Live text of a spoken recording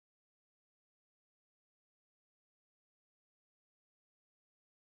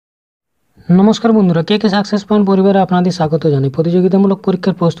নমস্কার বন্ধুরা, কে success point পরিবারে আপনাদের স্বাগত জানাই। প্রতিযোগিতামূলক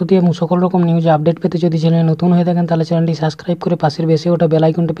পরীক্ষার প্রস্তুতি এবং সকল রকম নিউজ আপডেট পেতে যদি চ্যানেলে নতুন হয়ে থাকেন তাহলে চ্যানেলটি সাবস্ক্রাইব করে পাশের বেশি ওটা বেল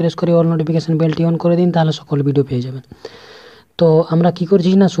আইকনটি প্রেস করে অল নোটিফিকেশন বেলটি অন করে দিন, তাহলে সকল ভিডিও পেয়ে যাবেন। তো আমরা কি করছি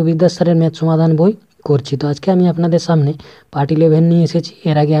না, সুবীর স্যারের ম্যাথ সমাধান বই করছি। তো আজকে আমি আপনাদের সামনে পার্ট 11 নিয়ে এসেছি।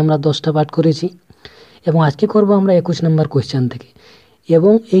 এর আগে আমরা 10টা পার্ট করেছি এবং আজকে করব আমরা 21 নম্বর কোয়েশ্চেন থেকে।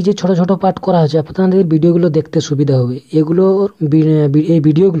 এবং এই যে ছোট ছোট পার্ট করা হচ্ছে, আপনাদের ভিডিওগুলো দেখতে সুবিধা হবে। এই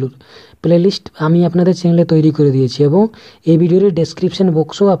ভিডিওগুলোর প্লেলিস্ট আমি আপনাদের চ্যানেলে তৈরি করে দিয়েছি এবং এই ভিডিওর ডেসক্রিপশন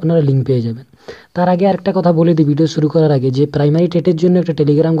বক্সেও আপনারা লিঙ্ক পেয়ে যাবেন। তার আগে আরেকটা কথা বলে দিই ভিডিও শুরু করার আগে, যে প্রাইমারি টেটের জন্য একটা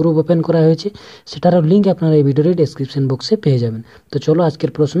টেলিগ্রাম গ্রুপ ওপেন করা হয়েছে, সেটারও লিঙ্ক আপনারা এই ভিডিওর ডেসক্রিপশন বক্সে পেয়ে যাবেন। তো চলো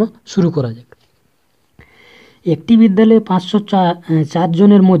আজকের প্রশ্ন শুরু করা যাক। একটি বিদ্যালয়ে 504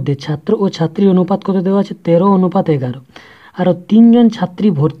 জনের মধ্যে ছাত্র ও ছাত্রী অনুপাত কত দেওয়া আছে? 13:11। আরও 3 জন ছাত্রী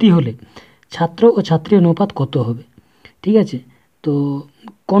ভর্তি হলে ছাত্র ও ছাত্রী অনুপাত কত হবে? ঠিক আছে, তো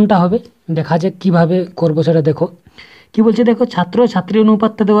কোনটা হবে দেখা যাক কীভাবে করবো সেটা। দেখো কি বলছে, দেখো ছাত্র ও ছাত্রী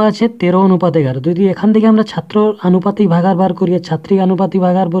অনুপাতটা দেওয়া আছে 13:11। যদি এখান থেকে আমরা ছাত্র আনুপাতিক ভাগার বার করি আর ছাত্রী আনুপাতিক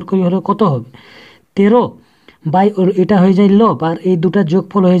ভাগার বার করি, হলে কত হবে? 13 বাই এটা হয়ে যায় লব, আর এই দুটার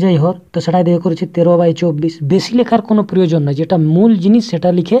যোগফল হয়ে যায় হর। তো সেটাই দেখে করেছি 13/24। বেশি লেখার কোনো প্রয়োজন নয়, যেটা মূল জিনিস সেটা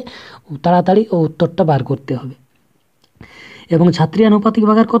লিখে তাড়াতাড়ি ও উত্তরটা বার করতে হবে। এবং ছাত্রী আনুপাতিক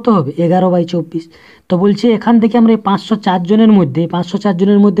ভাগার কত হবে? 11/24। তো বলছে এখান থেকে আমরা এই 504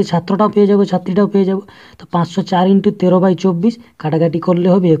 জনের মধ্যে ছাত্রটাও পেয়ে যাব, ছাত্রীটাও পেয়ে যাব। তো 504 × 13/24 কাটাকাটি করলে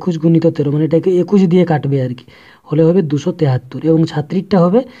হবে 21 × 13, মানে এটাকে 21 দিয়ে কাটবে আর কি, হলে হবে 273। এবং ছাত্রীরটা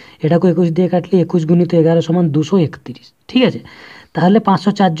হবে, এটাকে 21 দিয়ে কাটলে 21 × 11 = 231। ঠিক আছে, তাহলে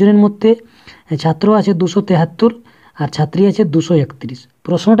 504 জনের মধ্যে ছাত্র আছে 273 আর ছাত্রী আছে 231।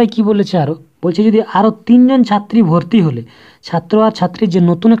 প্রশ্নটাই কি বলেছে, বলছে যদি আরও 3 জন ছাত্রী ভর্তি হলে ছাত্র আর ছাত্রীর যে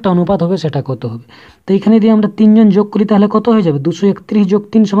নতুন একটা অনুপাত হবে সেটা কত হবে? তো এখানে যদি আমরা 3 জন যোগ করি তাহলে কত হয়ে যাবে? 231 যোগ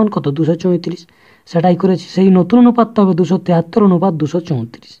 3 সমান কত? 234। সেটাই করেছি, সেই নতুন অনুপাতটা হবে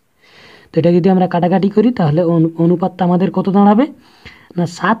 273/234। তো এটা যদি আমরা কাটাকাটি করি তাহলে অনুপাতটা আমাদের কত দাঁড়াবে না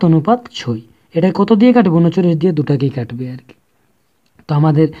 7:6। এটা কত দিয়ে কাটবে? 39 দিয়ে, দুটাকেই কাটবে আর কি। তো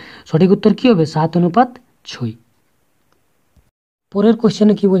আমাদের সঠিক উত্তর কি হবে? 7:6। পরের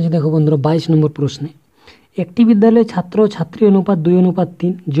কোশ্চেনে কি বলছে দেখো বন্ধুরা, 22 নম্বর প্রশ্নে, একটি বিদ্যালয়ে ছাত্র ও ছাত্রী অনুপাত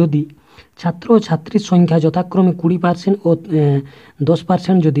 2:3। যদি ছাত্র ও ছাত্রীর সংখ্যা যথাক্রমে 20% ও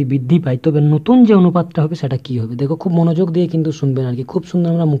 10% যদি বৃদ্ধি পায়, তবে নতুন যে অনুপাতটা হবে সেটা কি হবে? দেখো খুব মনোযোগ দিয়ে কিন্তু শুনবেন আর কি, খুব সুন্দর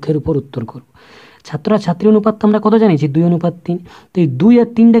আমরা মুখের উপর উত্তর করব। ছাত্র আর ছাত্রী অনুপাতটা আমরা কত জানিয়েছি? 2:3। তো এই 2 আর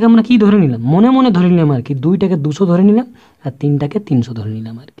 3টাকে আমরা কি ধরে নিলাম? মনে মনে ধরে নিলাম আর কি। 2টাকে 200 ধরে নিলাম আর 3টাকে 300 ধরে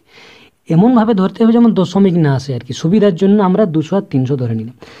নিলাম আর কি। এমনভাবে ধরতে হবে যেমন দশমিক না আসে আর কি, সুবিধার জন্য আমরা 200 আর 300 ধরে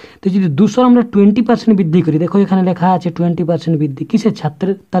নিলাম। তো যদি 200 আমরা 20% বৃদ্ধি করি, দেখো এখানে লেখা আছে 20% বৃদ্ধি কিসের?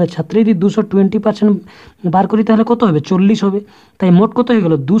 ছাত্রের। তাহলে ছাত্রী যদি 200 20% বার করি তাহলে কত হবে? 40 হবে। তাই মোট কত হয়ে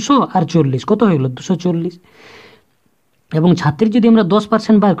গেল? 200 আর 40 কত হয়ে গেল? 240। এবং ছাত্রীর যদি আমরা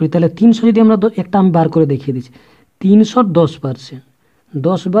 10% বার করি তাহলে 300, যদি আমরা একটা আমি বার করে দেখিয়ে দিচ্ছি, 300 10%,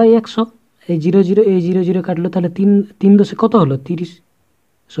 10/100। এই 0 এই 0 কাটলো, তাহলে 3 10 কত হলো? 30।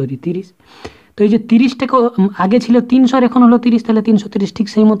 তো এই যে 30টাকে আগে ছিল 300 আর এখন হলো 30, তাহলে 330। ঠিক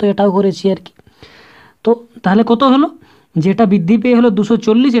সেই মতো এটাও করেছি আর কি। তো তাহলে কত হলো? যেটা বৃদ্ধি পেয়ে হলো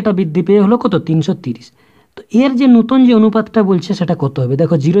 240, এটা বৃদ্ধি পেয়ে হলো কত? 330। তো এর যে নতুন যে অনুপাতটা বলছে সেটা কত হবে?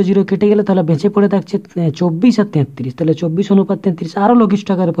 দেখো 0 কেটে গেলে তাহলে বেঁচে পড়ে থাকছে 24 আর 33। তাহলে 24:33 আরও লঘিষ্ঠ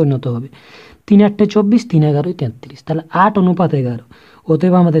আকারে পরিণত হবে। 3 8 24, 3 11 33, তাহলে 8:11।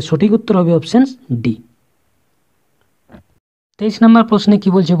 অতএব আমাদের সঠিক উত্তর হবে অপশন ডি। 23 নম্বর প্রশ্নে কি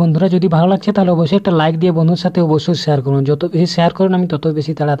বলছে বন্ধুরা, যদি ভালো লাগছে তাহলে অবশ্যই একটা লাইক দিয়ে বন্ধুর সাথে অবশ্যই শেয়ার করুন। যত বেশি শেয়ার করুন আমি তত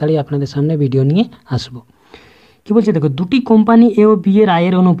বেশি তাড়াতাড়ি আপনাদের সামনে ভিডিও নিয়ে আসব। কি বলছে দেখো, দুটি কোম্পানি এ ও বি এর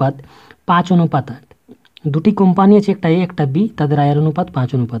আয়ের অনুপাত 5:8। দুটি কোম্পানি আছে, একটা এ একটা বি, তাদের আয়ের অনুপাত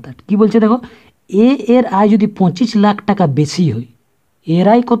 5:8। কি বলছে দেখো, এ এর আয় যদি 25 লাখ টাকা বেশি হয়, এর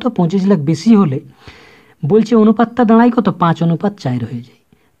আয় কত? 25 লাখ বেশি হলে বলছে অনুপাতটা দাঁড়ায় কত? 5:4 হয়ে যায়।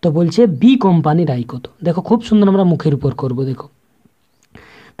 তো বলছে বি কোম্পানির আয় কত? দেখো খুব সুন্দর আমরা মুখের উপর করব। দেখো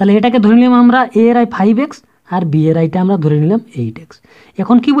তাহলে এটাকে ধরে নিলাম আমরা এ এর আয় 5x আর বি এর আয়টা আমরা ধরে নিলাম 8x।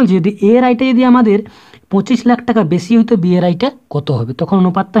 এখন কি বলছি, যদি এ এর আয়টা যদি আমাদের 25 লাখ টাকা বেশি হইতো, বি এর আয়টা কত হবে? তখন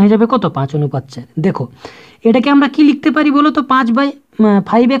অনুপাতটা হয়ে যাবে কত? 5:4। দেখো এটাকে আমরা কি লিখতে পারি বলো তো?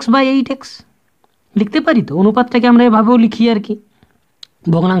 5/8x লিখতে পারি। তো অনুপাতটাকে আমরা এভাবেও লিখি আর কি,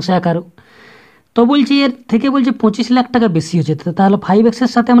 ভগ্নাংশ আকারও। তো বলছি এর থেকে বলছে 25 লাখ টাকা বেশি হচ্ছে, তাহলে 5x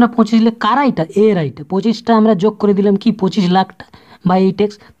এর সাথে আমরা 25 লাখ, কার আয়টা? এর আয়টা 25টা আমরা যোগ করে দিলাম কি 25 লাখটা বা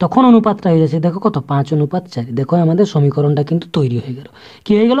 8x, তখন অনুপাতটা হয়ে যাচ্ছে দেখো কত? 5:4। দেখো আমাদের সমীকরণটা কিন্তু তৈরি হয়ে গেল।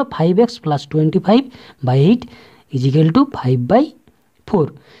 কি হয়ে গেল? 5x + 25/8 = 5/4।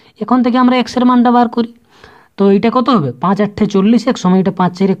 এখন থেকে আমরা x এর মানটা বার করি। তো তো এটা কত হবে 5 8 40 100 মানে এটা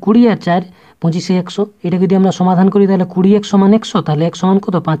 5 4 20 আর 4 25 100। এটা যদি আমরা সমাধান করি তাহলে 20 1 সমান 100, তাহলে 1 সমান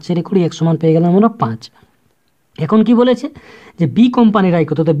কত 5 4 20 1 সমান পেয়ে গেলাম আমরা 5। এখন কি বলেছে যে বি কোম্পানির আয়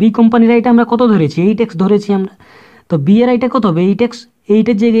কত, তো বি কোম্পানির আয়টা আমরা কত ধরেছি 8x ধরেছি আমরা। তো বি এর আয়টা কত হবে 8x, 8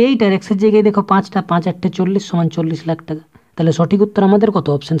 এর জায়গায় 8 আর x এর জায়গায় দেখো 5টা 5 8 40 সমান 40 লাখ টাকা। তাহলে সঠিক উত্তর আমাদের কত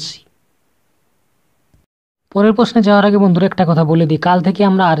অপশন সি। পরের প্রশ্নে যাওয়ার আগে বন্ধুরা একটা কথা বলে দিই, কাল থেকে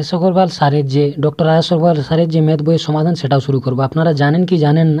আমরা আর এস অগ্রওয়াল স্যারের যে ডক্টর আর এস অগ্রওয়াল স্যারের যে ম্যাথ বইয়ের সমাধান সেটাও শুরু করবো। আপনারা জানেন কি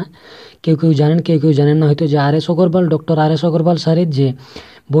জানেন না, কেউ কেউ জানেন কেউ কেউ জানেন না হয়তো, যে আর এস অগ্রওয়াল ডক্টর আর এস অগ্রওয়াল স্যারের যে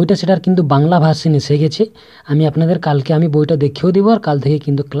বইটা সেটার কিন্তু বাংলা ভার্সন এসে গেছে। আমি আপনাদের কালকে আমি বইটা দেখেও দেবো আর কাল থেকে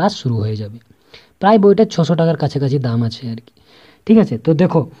কিন্তু ক্লাস শুরু হয়ে যাবে। প্রায় বইটার 600 টাকার কাছাকাছি দাম আছে আর কি। ঠিক আছে, তো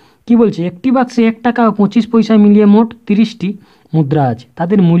দেখো কি বলছে, একটি বাক্সে 1 টাকা ও 25 পয়সা মিলিয়ে মোট 30টি মুদ্রা আছে,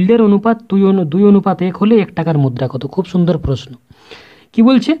 তাদের মূল্যের অনুপাত 2:1 হলে 1 টাকার মুদ্রা কত। খুব সুন্দর প্রশ্ন। কি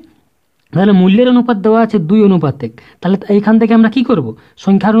বলছে, তাহলে মূল্যের অনুপাত দেওয়া আছে 2:1। তাহলে এইখান থেকে আমরা কি করব,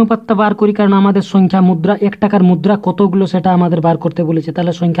 সংখ্যার অনুপাতটা বার করি, কারণ আমাদের সংখ্যা মুদ্রা 1 টাকার মুদ্রা কতগুলো সেটা আমাদের বার করতে বলেছে।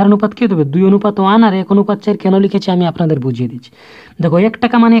 তাহলে সংখ্যার অনুপাত কী হবে 2:1 আর 1:4। কেন লিখেছি আমি আপনাদের বুঝিয়ে দিচ্ছি। দেখো 1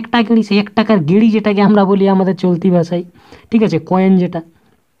 টাকা মানে একটা গেড়ি, সেই 1 টাকার গেড়ি যেটাকে আমরা বলি আমাদের চলতি ভাষায়, ঠিক আছে, কয়েন যেটা।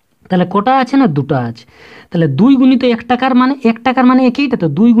 তাহলে কটা আছে না 2টা আছে। তাহলে 2 গুণিত 1 টাকার মানে 1 টাকার মানে একইটা, তো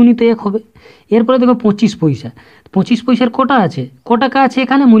 2 গুণিত 1 হবে। এরপরে দেখো 25 পয়সা, 25 পয়সার কটা আছে, ক টাকা আছে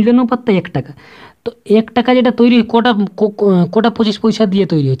এখানে, মূল্যানুপাতটা 1 টাকা। তো 1 টাকা যেটা তৈরি হয় কটা 25 পয়সা দিয়ে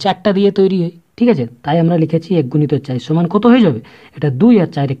তৈরি হয়, 4টা দিয়ে তৈরি হয়, ঠিক আছে। তাই আমরা লিখেছি 1 গুণিত 4 সমান কত হয়ে যাবে, এটা 2 আর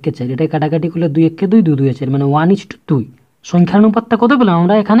 4 1 4, এটা কাটাকাটি করলে 2 1 2 2 2 4 মানে 1:2। সংখ্যার অনুপাতটা কত পেলাম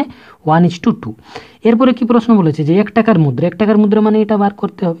আমরা এখানে 1:2। এরপরে কি প্রশ্ন বলেছে যে 1 টাকার মুদ্রা, 1 টাকার মুদ্রা মানে এটা বার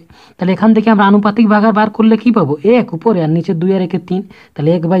করতে হবে। তাহলে এখান থেকে আমরা আনুপাতিক ভাগার বার করলে কি পাবো, 1 উপরে আর নিচে 2 আর 1 3, তাহলে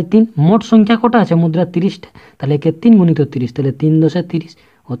 1/3। মোট সংখ্যা কটা আছে মুদ্রা 30টা, তাহলে 1 3 গুণিত 30, তাহলে 3 10 30,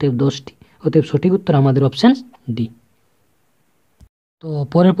 অতএব 10টি। অতএব সঠিক উত্তর আমাদের অপশন ডি। তো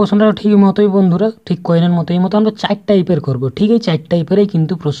পরের প্রশ্নটাও ঠিক মতোই বন্ধুরা, ঠিক কয়েনের মতোই আমরা 4 টাইপের করব। ঠিক এই 4 টাইপেরই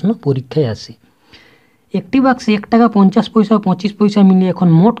কিন্তু প্রশ্ন পরীক্ষায় আসে। একটি বাক্সে 1 টাকা 50 পয়সা ও 25 পয়সা মিলিয়ে এখন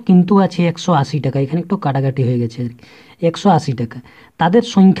মোট কিন্তু আছে 180 টাকা। এখানে একটু কাটাকাটি হয়ে গেছে আর কি, 180 টাকা। তাদের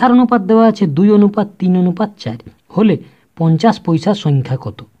সংখ্যার অনুপাত দেওয়া আছে 2:3:4 হলে 50 পয়সার সংখ্যা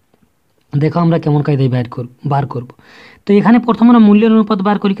কত। দেখো আমরা কেমন কায়দায় বার করব। তো এখানে প্রথমে আমরা মূল্যের অনুপাত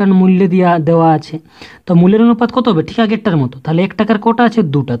বার করি, কারণ মূল্যে দেওয়া আছে। তো মূল্যের অনুপাত কত হবে, ঠিক আগেরটার মতো। তাহলে 1 টাকার কটা আছে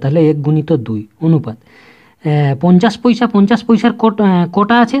 2টা, তাহলে 1 গুণিত 2 অনুপাত 50 পয়সা, 50 পয়সার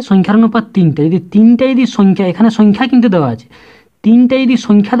কটা আছে, সংখ্যার অনুপাত 3টা। যদি সংখ্যা, এখানে সংখ্যা কিন্তু দেওয়া আছে, 3টা যদি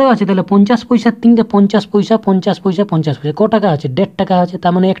সংখ্যা দেওয়া আছে তাহলে 50 পয়সার 3টে 50 পয়সা 50 পয়সা 50 পয়সা ক টাকা আছে 1.5 টাকা আছে।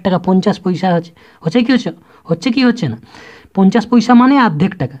 তার মানে 1 টাকা 50 পয়সা আছে। হচ্ছে কি হচ্ছে না, 50 পয়সা মানে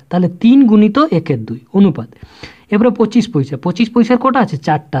অর্ধেক টাকা। তাহলে 3 গুণিত 1/2 অনুপাত। এবারে 25 পয়সা, 25 পয়সার কটা আছে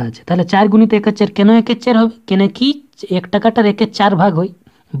 4টা আছে। তাহলে 4 গুণিত 1/4। কেন 1/4 হবে, কেন কি 1 টাকাটার 1/4 ভাগ হয়,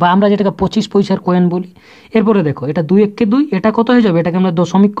 বা আমরা যেটাকে 25 পয়সার কয়েন বলি। এরপরে দেখো এটা 2 1 2, এটা কত হয়ে যাবে, এটাকে আমরা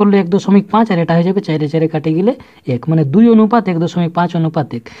দশমিক করলে 1.5 আর এটা হয়ে যাবে 4 4 কাটে গেলে 1, মানে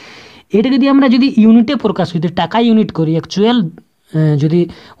 2:1.5 এটা যদি ইউনিটে প্রকাশ, যদি টাকা ইউনিট করি, অ্যাকচুয়াল যদি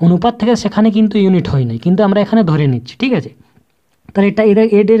অনুপাত থেকে সেখানে কিন্তু ইউনিট হয় নাই, কিন্তু আমরা এখানে ধরে নিচ্ছি, ঠিক আছে। তাহলে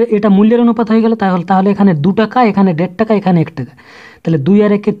এটা মূল্যের অনুপাত হয়ে গেল। তাহলে এখানে 2 টাকা, এখানে 1.5 টাকা, এখানে 1 টাকা। তাহলে 2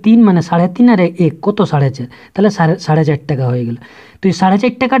 আর 1 3 মানে 3.5 আর 1 কত 4.5, তাহলে 4.5 টাকা হয়ে গেল। তো এই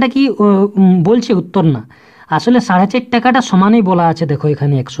 4.5 টাকাটা কি বলছে উত্তর না, আসলে 4.5 টাকাটা সমানেই বলা আছে। দেখো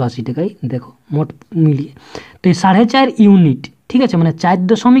এখানে 180 টাকাই দেখো মোট মিলিয়ে। তো এই 4.5 ইউনিট, ঠিক আছে, মানে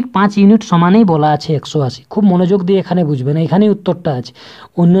 4.5 ইউনিট সমানেই বলা আছে 180। খুব মনোযোগ দিয়ে এখানে বুঝবেন, এখানেই উত্তরটা আছে।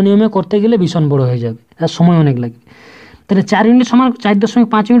 অন্য নিয়মে করতে গেলে ভীষণ বড় হয়ে যাবে আর সময় অনেক লাগবে। তাহলে 4 ইউনিট সমান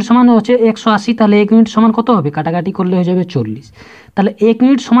 4.5 ইউনিট সমান হচ্ছে 180। তাহলে 1 ইউনিট সমান কত হবে, কাটাকাটি করলে হয়ে যাবে 40। তাহলে 1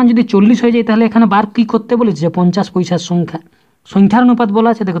 ইউনিট সমান যদি 40 হয়ে যায়, তাহলে এখানে বার কি করতে বলেছে, যে 50 পয়সার সংখ্যার অনুপাত বলা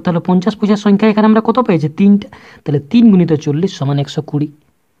আছে। দেখো তাহলে 50 পয়সার সংখ্যা এখানে আমরা কত পেয়েছি 3টা। তাহলে 3 গুণিত 40 সমান 120।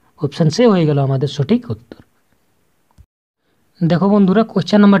 অপশান সে হয়ে গেল আমাদের সঠিক উত্তর। দেখো বন্ধুরা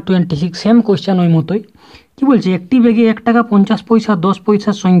কোশ্চেন নাম্বার 26, সেম কোশ্চেন ওই মতোই। কি বলছে, একটি ব্যাগে 1 টাকা 50 পয়সা 10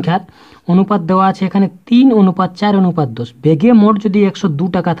 পয়সার সংখ্যার অনুপাত দেওয়া আছে এখানে 3:4:10। ব্যাগে মোট যদি 102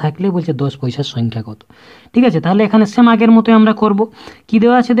 টাকা থাকলে বলছে 10 পয়সার সংখ্যা কত। ঠিক আছে, তাহলে এখানে সেম আগের মতোই আমরা করব। কি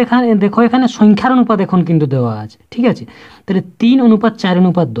দেওয়া আছে দেখো এখানে সংখ্যার অনুপাত এখন কিন্তু দেওয়া আছে, ঠিক আছে। তাহলে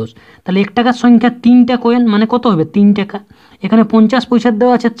 3:4:10। তাহলে 1 টাকার সংখ্যা 3টা কয়েন মানে কত হবে 3 টাকা। এখানে 50 পয়সার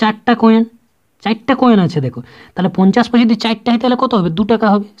দেওয়া আছে 4টা কয়েন, 4টা কয়েন আছে দেখো। তাহলে 50 পয়সা যদি 4টা হয় তাহলে কত হবে 2 টাকা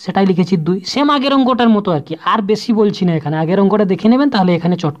হবে, সেটাই লিখেছি 2। সেম আগের অঙ্কটার মতো আর কি, আর বেশি বলছি না এখানে। আগের অঙ্কটা দেখে নেবেন, তাহলে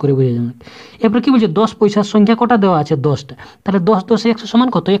এখানে চট করে বুঝে যাবেন। এরপর কি বলছে, 10 পয়সার সংখ্যা কটা দেওয়া আছে 10টা। তাহলে 10 10 100 সমান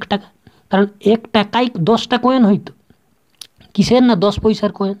কত 1 টাকা, কারণ 1 টাকায় 10টা কয়েন হইতো। কিসের না 10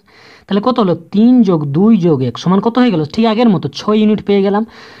 পয়সার কয়েন। তাহলে কত হলো 3 + 2 + 1 সমান কত হয়ে গেল, ঠিক আগের মতো 6 ইউনিট পেয়ে গেলাম।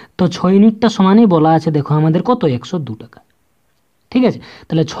 তো 6 ইউনিটটা সমানই বলা আছে দেখো আমাদের কত 102 টাকা। ঠিক আছে,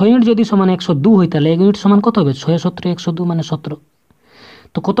 তাহলে 6 ইউনিট যদি সমান 102 হয় তাহলে 1 ইউনিট সমান কত হবে 6 17 102 মানে 17।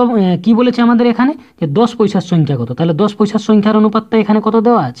 তো কত কি বলেছে আমাদের এখানে যে 10 পয়সার সংখ্যা কত, তাহলে 10 পয়সার সংখ্যার অনুপাতটা এখানে কত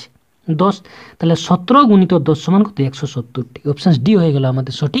দেওয়া আছে 10, তাহলে 17 × 10 সমান কত 170টি। অপশান ডি হয়ে গেল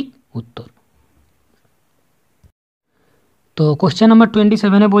আমাদের সঠিক উত্তর। তো কোশ্চেন নাম্বার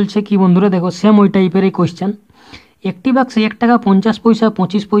 27 বলছে কি বন্ধুরা, দেখো সেম ওই টাইপেরই কোশ্চেন। একটি বাক্সে 1 টাকা 50 পয়সা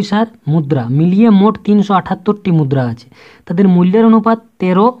 25 পয়সার মুদ্রা মিলিয়ে মোট 378টি মুদ্রা আছে। তাদের মূল্যের অনুপাত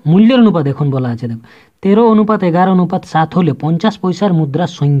 13, মূল্যের অনুপাত এখন বলা আছে দেখো 13:11:7 হলে 50 পয়সার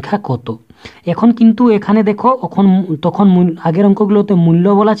মুদ্রার সংখ্যা কত। এখন কিন্তু এখানে দেখো তখন আগের অঙ্কগুলোতে মূল্য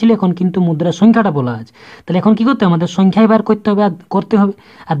বলা ছিল, এখন কিন্তু মুদ্রার সংখ্যাটা বলা আছে। তাহলে এখন কি করতে হবে, আমাদের সংখ্যাই বার করতে হবে।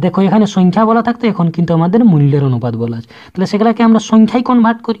 আর দেখো এখানে সংখ্যা বলা থাকতে এখন কিন্তু আমাদের মূল্যের অনুপাত বলা আছে, তাহলে সেগুলোকে আমরা সংখ্যায়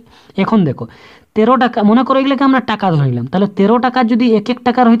কনভার্ট করি। এখন দেখো 13 টাকা, মনে করো এগুলোকে আমরা টাকা ধরে নিলাম, তাহলে 13 টাকার যদি 1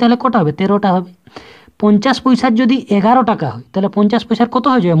 টাকার হয় তাহলে কত হবে 13টা হবে। 50 পয়সার যদি 11 টাকা হয় তাহলে 50 পয়সার কত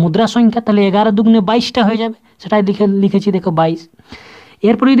হয়ে যাবে মুদ্রা সংখ্যা, তাহলে 11 দুগুণে 22টা হয়ে যাবে, সেটাই লিখেছি দেখো 22।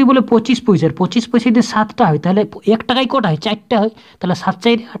 এরপরে যদি বলে 25 পয়সার, 25 পয়সা যদি 7টা হয় তাহলে 1 টাকায় কটা হয় 4টা হয়, তাহলে 7 ×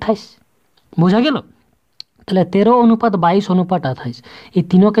 4 = 28। বোঝা গেল? তাহলে 13:22:28 এই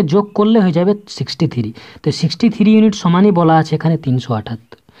তিনকে যোগ করলে হয়ে যাবে 63। তো 63 ইউনিট সমানই বলা আছে এখানে 378।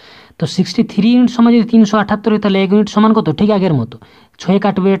 তো 63 ইউনিট সমান যদি 378 হয় তাহলে 1 ইউনিট সমান কত, ঠিক আগের মতো 6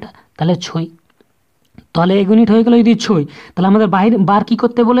 কাটবে এটা, তাহলে 6, তাহলে 1 ইউনিট হয়ে গেল যদি 6। তাহলে আমাদের বার কি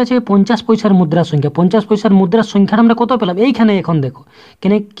করতে বলেছে 50 পয়সার মুদ্রার সংখ্যা। 50 পয়সার মুদ্রার সংখ্যাটা আমরা কত পেলাম এইখানে, এখন দেখো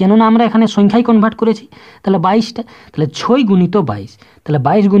কেননা আমরা এখানে সংখ্যায় কনভার্ট করেছি, তাহলে 22টা, তাহলে 6 × 22, তাহলে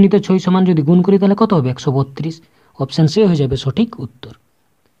 22 × 6 সমান যদি গুণ করি তাহলে কত হবে 132। অপশান সি হয়ে যাবে সঠিক উত্তর।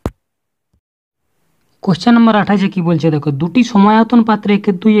 কোশ্চেন নাম্বার 28 কি বলছে দেখো, দুটি সমায়তন পাত্রে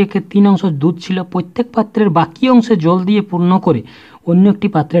 1/2 1/3 অংশ দুধ ছিল, প্রত্যেক পাত্রের বাকি অংশে জল দিয়ে পূর্ণ করে অন্য একটি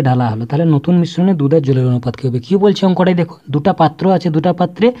পাত্রে ঢালা হলো, তাহলে নতুন মিশ্রণে দুধ আর জলের অনুপাত কী হবে। কী বলছে অঙ্কটাই দেখো, দুটা পাত্র আছে, দুটা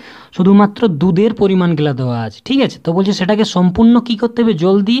পাত্রে শুধুমাত্র দুধের পরিমাণগুলো দেওয়া আছে। ঠিক আছে, তো বলছে সেটাকে সম্পূর্ণ কী করতে হবে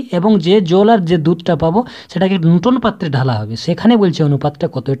জল দিয়ে, এবং যে জল আর যে দুধটা পাবো সেটাকে নতুন পাত্রে ঢালা হবে, সেখানে বলছে অনুপাতটা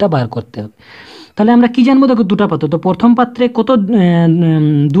কত এটা বার করতে হবে। তাহলে আমরা কি জানবো দেখো দুটা পাত্র, তো প্রথম পাত্রে কত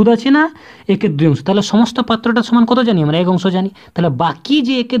দুধ আছে না 1/2 অংশ, তাহলে সমস্ত পাত্রটা সমান কত জানি আমরা 1 অংশ জানি, তাহলে বাকি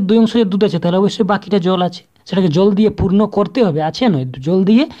যে 1/2 অংশ যে দুধ আছে তাহলে অবশ্যই বাকিটা জল আছে, সেটাকে জল দিয়ে পূর্ণ করতে হবে, আছে নয় জল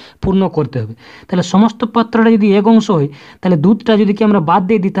দিয়ে পূর্ণ করতে হবে। তাহলে সমস্ত পাত্রটা যদি 1 অংশ হয় তাহলে দুধটা যদি কি আমরা বাদ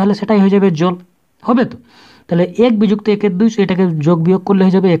দিয়ে দিই তাহলে সেটাই হয়ে যাবে জল, হবে তো। তাহলে 1 + 1/2 এটাকে যোগ বিয়োগ করলে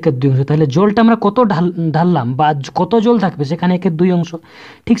হয়ে যাবে 1/2 অংশ। তাহলে জলটা আমরা কত ঢাললাম বা কত জল থাকবে সেখানে 1/2 অংশ।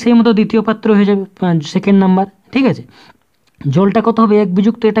 ঠিক সেই মতো দ্বিতীয় পাত্র হয়ে যাবে সেকেন্ড নাম্বার। ঠিক আছে, জলটা কত হবে 1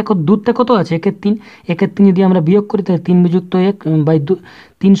 + এটা দুধটা কত আছে 1/3, 1/3 যদি আমরা বিয়োগ করি তাহলে 3 + 1/2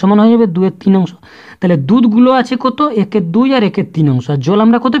 3 সমান হয়ে যাবে 2/3 অংশ। তাহলে দুধগুলো আছে কত 1/2 আর 1/3 অংশ, আর জল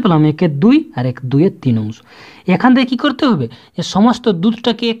আমরা কত পেলাম 1/2 আর 2/3 অংশ। এখান থেকে কী করতে হবে যে সমস্ত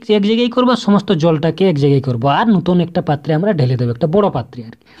দুধটাকে এক জায়গায় করবো, সমস্ত জলটাকে এক জায়গায় করবো, আর নতুন একটা পাত্রে আমরা ঢেলে দেবো, একটা বড় পাত্রে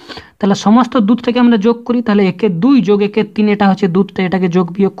আর কি। তাহলে সমস্ত দুধটাকে আমরা যোগ করি, তাহলে 1/2 + 1/3 এটা হচ্ছে দুধটা, এটাকে যোগ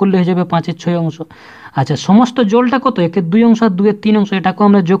বিয়োগ করলে হয়ে যাবে 5/6 অংশ। আচ্ছা, সমস্ত জলটা কত 1/2 অংশ আর 2/3 অংশ, এটাকেও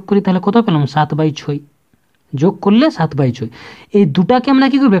আমরা যোগ করি তাহলে কত পেলাম 7/6, যোগ করলে 7/6। এই দুটাকে আমরা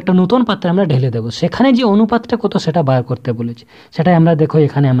কী করবো একটা নতুন পাত্রে আমরা ঢেলে দেবো, সেখানে যে অনুপাতটা কত সেটা বার করতে বলেছে, সেটাই আমরা দেখো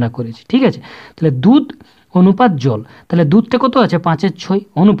এখানে আমরা করেছি। ঠিক আছে, তাহলে দুধ অনুপাত জল, তাহলে দুধটা কত আছে 5/6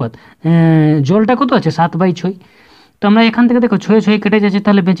 অনুপাত জলটা কত আছে 7/6। তো আমরা এখান থেকে দেখো 6 6 কেটে যাচ্ছে,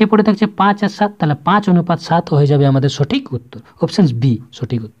 তাহলে বেঁচে পড়ে থাকছে 5 আর 7, তাহলে 5:7 হয়ে যাবে আমাদের সঠিক উত্তর। অপশান বি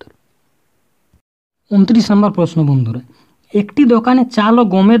সঠিক উত্তর। 29 নম্বর প্রশ্ন বন্ধুরা, একটি দোকানে চাল ও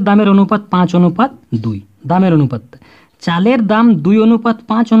গমের দামের অনুপাত 5:2, দামের অনুপাত চালের দাম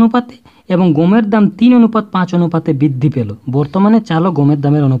 2:5 অনুপাতে এবং গমের দাম 3:5 অনুপাতে বৃদ্ধি পেল, বর্তমানে চাল ও গমের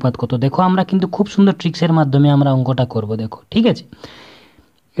দামের অনুপাত কত। দেখো আমরা কিন্তু খুব সুন্দর ট্রিক্সের মাধ্যমে আমরা অঙ্কটা করব দেখো। ঠিক আছে,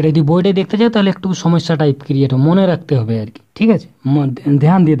 এটা যদি বইটাই দেখতে চাও তাহলে একটু সমস্যা টাইপ ক্রিয়েট মনে রাখতে হবে আর কি। ঠিক আছে,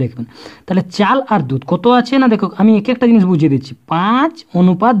 ধ্যান দিয়ে দেখবেন। তাহলে চাল আর দুধ কত আছে না দেখো, আমি একটা জিনিস বুঝিয়ে দিচ্ছি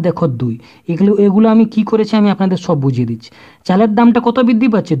 5:2 দেখো 2, এগুলো আমি কি করেছি আমি আপনাদের সব বুঝিয়ে দিচ্ছি। চালের দামটা কত বৃদ্ধি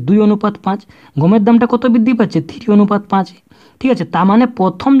পাচ্ছে 2:5, গমের দামটা কত বৃদ্ধি পাচ্ছে 3:5। ঠিক আছে, তার মানে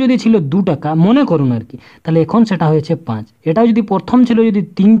প্রথম যদি ছিল 2 টাকা মনে করুন আর কি, তাহলে এখন সেটা হয়েছে 5। এটাও যদি প্রথম ছিল যদি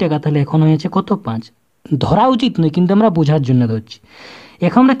 3 টাকা তাহলে এখন হয়েছে কত 5। ধরা উচিত নয় কিন্তু আমরা বোঝার জন্য ধরছি।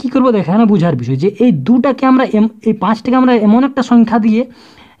 এখন আমরা কী করবো এখানে বোঝার বিষয় যে এই 2টাকে আমরা এই 5টাকে আমরা এমন একটা সংখ্যা দিয়ে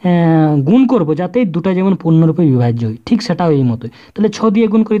গুণ করবো যাতে এই দুটা যেমন পূর্ণরূপে বিভাজ্য হয়, ঠিক সেটাও এই মতোই। তাহলে 6 দিয়ে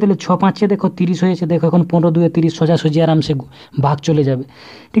গুণ করি, তাহলে 6 5 দেখো 30 হয়েছে, দেখো এখন 15 2 30 সোজাসুজি আরামসে ভাগ চলে যাবে।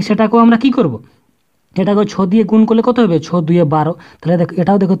 ঠিক সেটাকেও আমরা কি করব এটাকে 6 দিয়ে গুণ করলে কত হবে? 6 2 12। তাহলে দেখো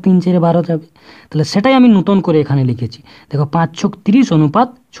এটাও দেখো 3 4 12 যাবে। তাহলে সেটাই আমি নতুন করে এখানে লিখেছি। দেখো 5 6 30 অনুপাত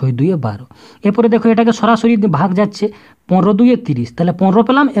 6 2 12। এরপরে দেখো এটাকে সরাসরি ভাগ যাচ্ছে, 15 2 30। তাহলে 15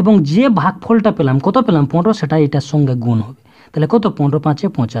 পেলাম এবং যে ভাগফলটা পেলাম, কত পেলাম? 15, সেটা এটার সঙ্গে গুণ হবে। তাহলে কত? 15 5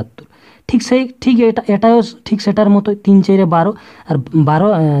 75। ঠিক এটাও ঠিক সেটার মতো 3 4 12 আর 12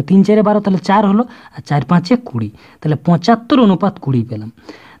 3 4 12, তাহলে 4 হলো, আর 4 5 20। তাহলে 75 অনুপাত 20 পেলাম।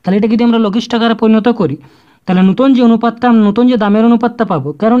 তাহলে এটা যদি আমরা লঘিষ্ঠ আকারে পরিণত করি, তাহলে নতুন যে দামের অনুপাতটা পাবো,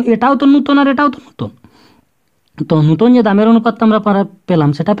 কারণ এটাও তো নতুন আর এটাও তো নতুন, তো নতুন যে দামের অনুপাতটা আমরা পেলাম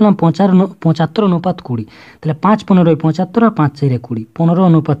সেটা পেলাম 75 অনুপাত 20। তাহলে 5 15 75 আর 5 4 20, 15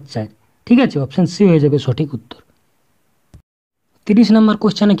 অনুপাত 4। ঠিক আছে, অপশান সি হয়ে যাবে সঠিক উত্তর। 30 নম্বর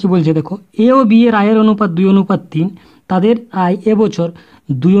কোশ্চেনে কি বলছে দেখো, এ ও বি এর আয়ের অনুপাত 2 অনুপাত 3। তাদের আয় এবছর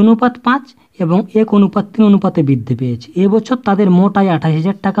 2 অনুপাত 5 এবং 1 অনুপাত 3 অনুপাতে বৃদ্ধি পেয়েছে। এবছর তাদের মোট আয়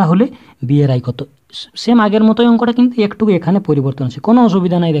 28,000 টাকা হলে বি এর আয় কত? সেম আগের মতোই অঙ্কটা, কিন্তু একটু এখানে পরিবর্তন আছে, কোনো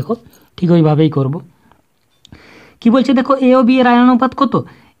অসুবিধা নাই। দেখো ঠিক ওইভাবেই করব। কি বলছে দেখো, এ ও বি এর আয় অনুপাত কত?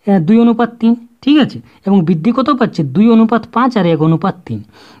 2 অনুপাত 3। ঠিক আছে, এবং বৃদ্ধি কত পাচ্ছে? 2 অনুপাত 5 আর 1 অনুপাত 3।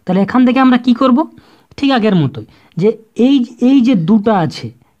 তাহলে এখান থেকে আমরা কি করব? ঠিক আগের মতোই, যে এই যে দুটো আছে,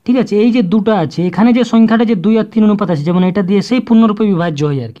 ঠিক আছে, এই যে দুটো আছে, এখানে যে সংখ্যাটা যে 2 আর 3 অনুপাত আছে, যেমন এটা দিয়ে সেই পূর্ণরূপে বিভাজ্য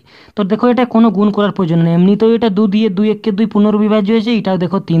হয় আর কি। তো দেখো এটা কোনো গুণ করার প্রয়োজন নেই, এমনিতেও এটা 2 দিয়ে 2 1 কে 2 পূর্ণরূপে বিভাজ্য হয়েছে, এটাও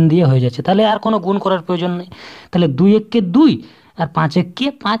দেখো 3 দিয়ে হয়ে যাচ্ছে। তাহলে আর কোনো গুণ করার প্রয়োজন নেই। তাহলে 2 1 কে 2 আর 5 1 কে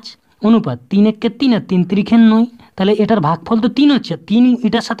 5 অনুপাত 3 1 কে 3 আর 3 3 9। তাহলে এটার ভাগফল তো 3 হচ্ছে, 3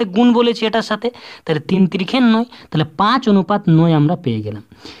 এটার সাথে গুণ বলেছি এটার সাথে, তাহলে 3 3 9, তাহলে 5 অনুপাত 9 আমরা পেয়ে গেলাম।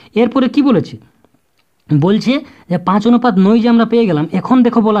 এরপরে কি বলেছে? বলছে যে 5 অনুপাত 9 যে আমরা পেয়ে গেলাম। এখন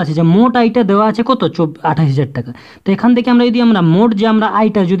দেখো বলা আছে যে মোট আয়টা দেওয়া আছে কত? 28,000 টাকা। তো এখান থেকে আমরা যদি মোট যে আমরা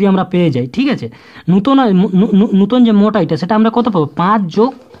আয়টা যদি আমরা পেয়ে যাই, ঠিক আছে, নতুন যে মোট আয়টা সেটা আমরা কত পাবো? 5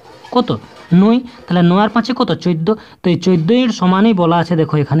 যোগ কত? 9। তাহলে 9 আর 5 কত? 14। তো এই 14 ইউনিট সমানই বলা আছে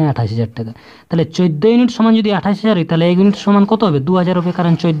দেখো এখানে 28,000 টাকা। তাহলে 14 ইউনিট সমান যদি 28,000 হয়, তাহলে 1 ইউনিট সমান কত হবে? 2000 হবে,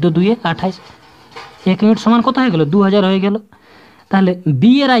 কারণ 14 2 28। 1 ইউনিট সমান কত হয়ে গেল? 2000 হয়ে গেল। তাহলে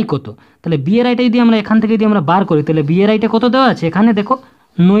বি এর আই কত? তাহলে বি এর আইটা যদি আমরা এখান থেকে যদি আমরা বার করি, তাহলে বি এর আইটা কত দেওয়া আছে? এখানে দেখো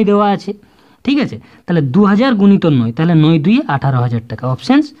 9 দেওয়া আছে। ঠিক আছে, তাহলে 2000 গুণিত 9, তাহলে 9 2 18,000 টাকা।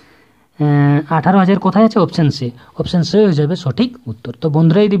 অপশান 18,000 কোথায় আছে? Option C. অপশান সি হয়ে যাবে সঠিক উত্তর। তো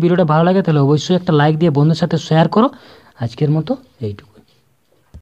বন্ধুরা, যদি ভিডিওটা ভালো লাগে তাহলে অবশ্যই একটা লাইক দিয়ে বন্ধুর সাথে শেয়ার করো। আজকের মতো এইটুকু।